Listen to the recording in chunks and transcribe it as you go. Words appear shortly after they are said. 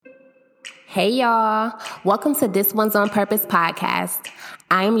Hey y'all, welcome to This One's on Purpose podcast.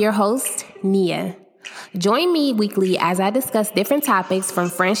 I am your host, Nia. Join me weekly as I discuss different topics from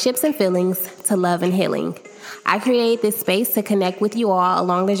friendships and feelings to love and healing. I create this space to connect with you all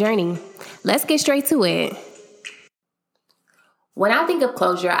along the journey. Let's get straight to it. When I think of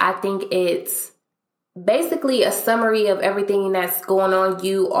closure, I think it's basically a summary of everything that's going on.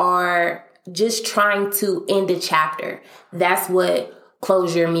 You are just trying to end a chapter. That's what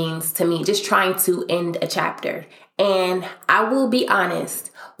closure means to me, just trying to end a chapter. And I will be honest,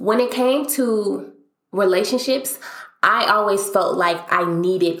 when it came to relationships, I always felt like I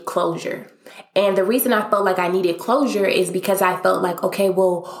needed closure. And the reason I felt like I needed closure is because I felt like, okay,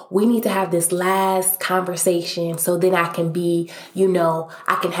 well, we need to have this last conversation so then I can be,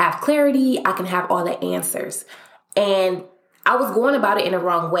 I can have clarity, I can have all the answers. And I was going about it in the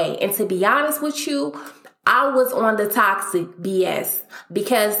wrong way. And to be honest with you, I was on the toxic BS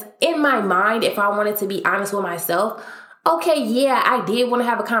because in my mind, if I wanted to be honest with myself, okay, yeah, I did want to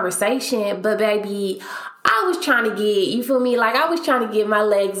have a conversation, but baby, I was trying to I was trying to get my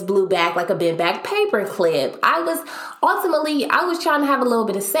legs blew back like a bent back paper clip. I was trying to have a little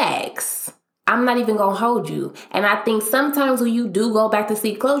bit of sex. I'm not even going to hold you. And I think sometimes when you do go back to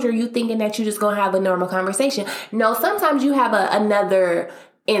seek closure, you thinking that you're just going to have a normal conversation. No, sometimes you have another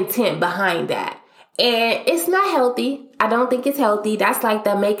intent behind that. And it's not healthy. I don't think it's healthy. That's like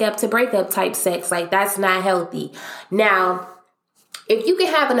the makeup to breakup type sex. Like, that's not healthy. Now, if you can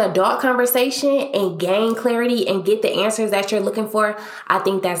have an adult conversation and gain clarity and get the answers that you're looking for, I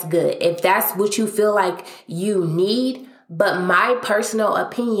think that's good. If that's what you feel like you need. But my personal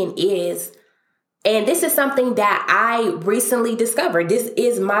opinion is, and this is something that I recently discovered. This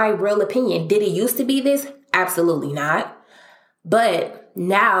is my real opinion. Did it used to be this? Absolutely not. But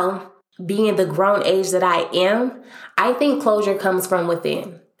now, being the grown age that I am, I think closure comes from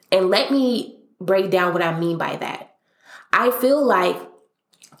within. And let me break down what I mean by that. I feel like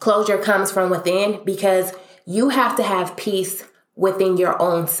closure comes from within because you have to have peace within your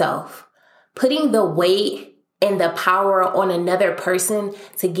own self. Putting the weight and the power on another person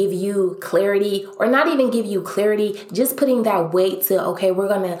to give you clarity, or not even give you clarity, just putting that weight to, okay, we're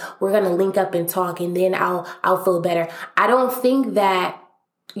gonna link up and talk and then I'll feel better. I don't think that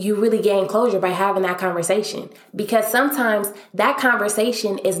you really gain closure by having that conversation, because sometimes that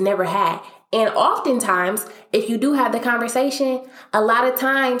conversation is never had. And oftentimes, if you do have the conversation, a lot of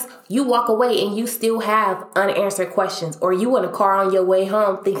times you walk away and you still have unanswered questions, or you in a car on your way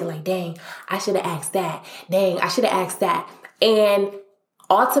home thinking like, dang, I should have asked that. Dang, I should have asked that. And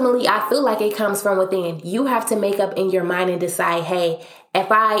ultimately, I feel like it comes from within. You have to make up in your mind and decide, hey,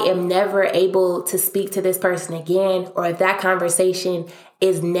 if I am never able to speak to this person again, or if that conversation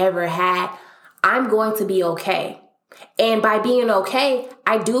is never had, I'm going to be okay. And by being okay,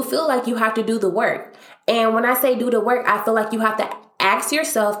 I do feel like you have to do the work. And when I say do the work, I feel like you have to ask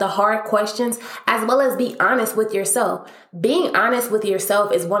yourself the hard questions as well as be honest with yourself. Being honest with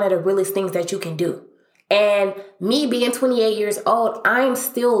yourself is one of the realest things that you can do. And me being 28 years old, I'm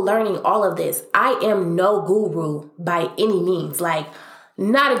still learning all of this. I am no guru by any means. Like,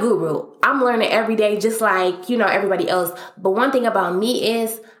 not a guru. I'm learning every day just like, everybody else. But one thing about me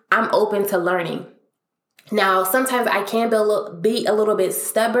is I'm open to learning. Now, sometimes I can be a little bit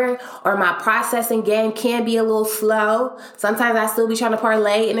stubborn, or my processing game can be a little slow. Sometimes I still be trying to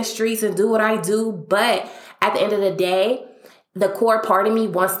parlay in the streets and do what I do. But at the end of the day, the core part of me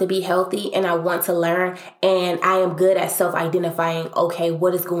wants to be healthy and I want to learn. And I am good at self-identifying, okay,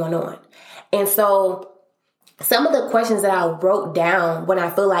 what is going on? And so some of the questions that I wrote down when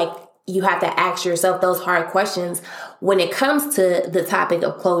I feel like you have to ask yourself those hard questions when it comes to the topic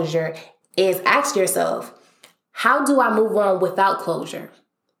of closure is ask yourself, how do I move on without closure?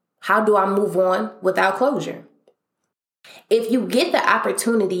 How do I move on without closure? If you get the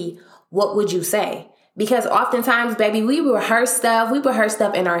opportunity, what would you say? Because oftentimes, baby, we rehearse stuff. We rehearse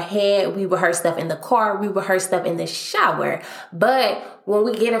stuff in our head. We rehearse stuff in the car. We rehearse stuff in the shower. But when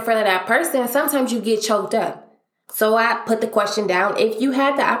we get in front of that person, sometimes you get choked up. So I put the question down. If you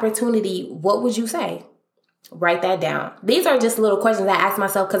had the opportunity, what would you say? Write that down. These are just little questions I ask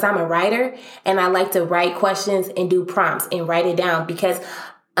myself because I'm a writer and I like to write questions and do prompts and write it down because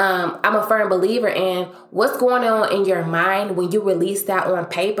I'm a firm believer in what's going on in your mind when you release that on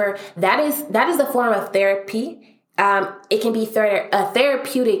paper. That is a form of therapy. It can be a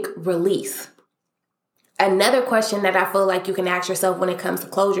therapeutic release. Another question that I feel like you can ask yourself when it comes to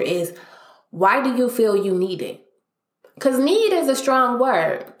closure is, why do you feel you need it? Because need is a strong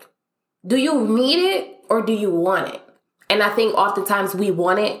word. Do you need it or do you want it? And I think oftentimes we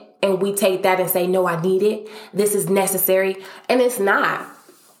want it and we take that and say, no, I need it. This is necessary. And it's not.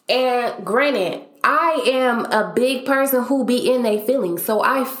 And granted, I am a big person who be in their feelings. So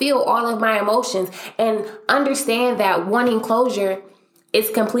I feel all of my emotions and understand that wanting closure is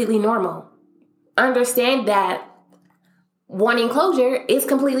completely normal. Understand that wanting closure is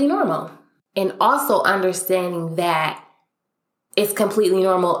completely normal. And also understanding that it's completely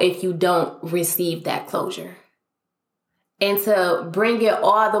normal if you don't receive that closure. And to bring it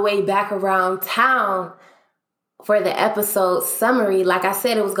all the way back around town for the episode summary, like I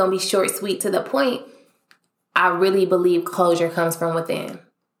said, it was going to be short, sweet, to the point. I really believe closure comes from within.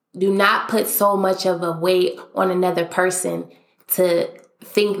 Do not put so much of a weight on another person to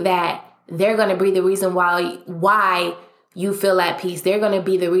think that they're going to be the reason why you feel at peace. They're going to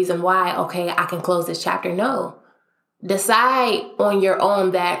be the reason why, okay, I can close this chapter. No. Decide on your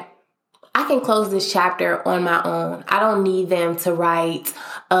own that I can close this chapter on my own. I don't need them to write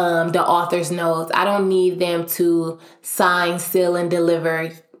the author's notes. I don't need them to sign, seal, and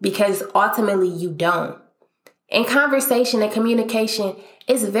deliver, because ultimately you don't. And conversation and communication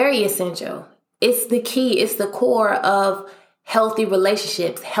is very essential. It's the key. It's the core of healthy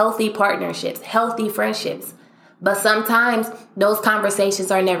relationships, healthy partnerships, healthy friendships. But sometimes those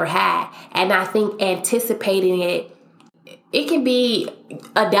conversations are never had. And I think anticipating it can be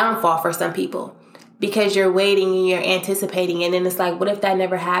a downfall for some people, because you're waiting and you're anticipating, and then it's like, what if that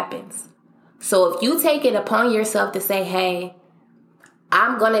never happens? So if you take it upon yourself to say, hey,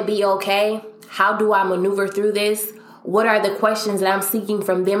 I'm going to be okay. How do I maneuver through this? What are the questions that I'm seeking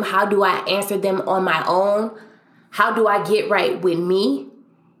from them? How do I answer them on my own? How do I get right with me?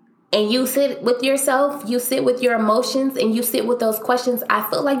 And you sit with yourself, you sit with your emotions, and you sit with those questions, I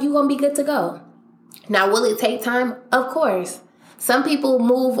feel like you're going to be good to go. Now, will it take time? Of course. Some people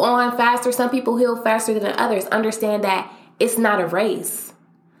move on faster. Some people heal faster than others. Understand that it's not a race.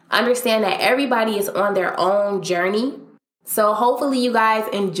 Understand that everybody is on their own journey. So hopefully you guys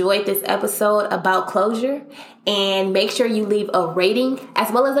enjoyed this episode about closure, and make sure you leave a rating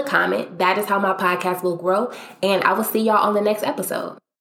as well as a comment. That is how my podcast will grow. And I will see y'all on the next episode.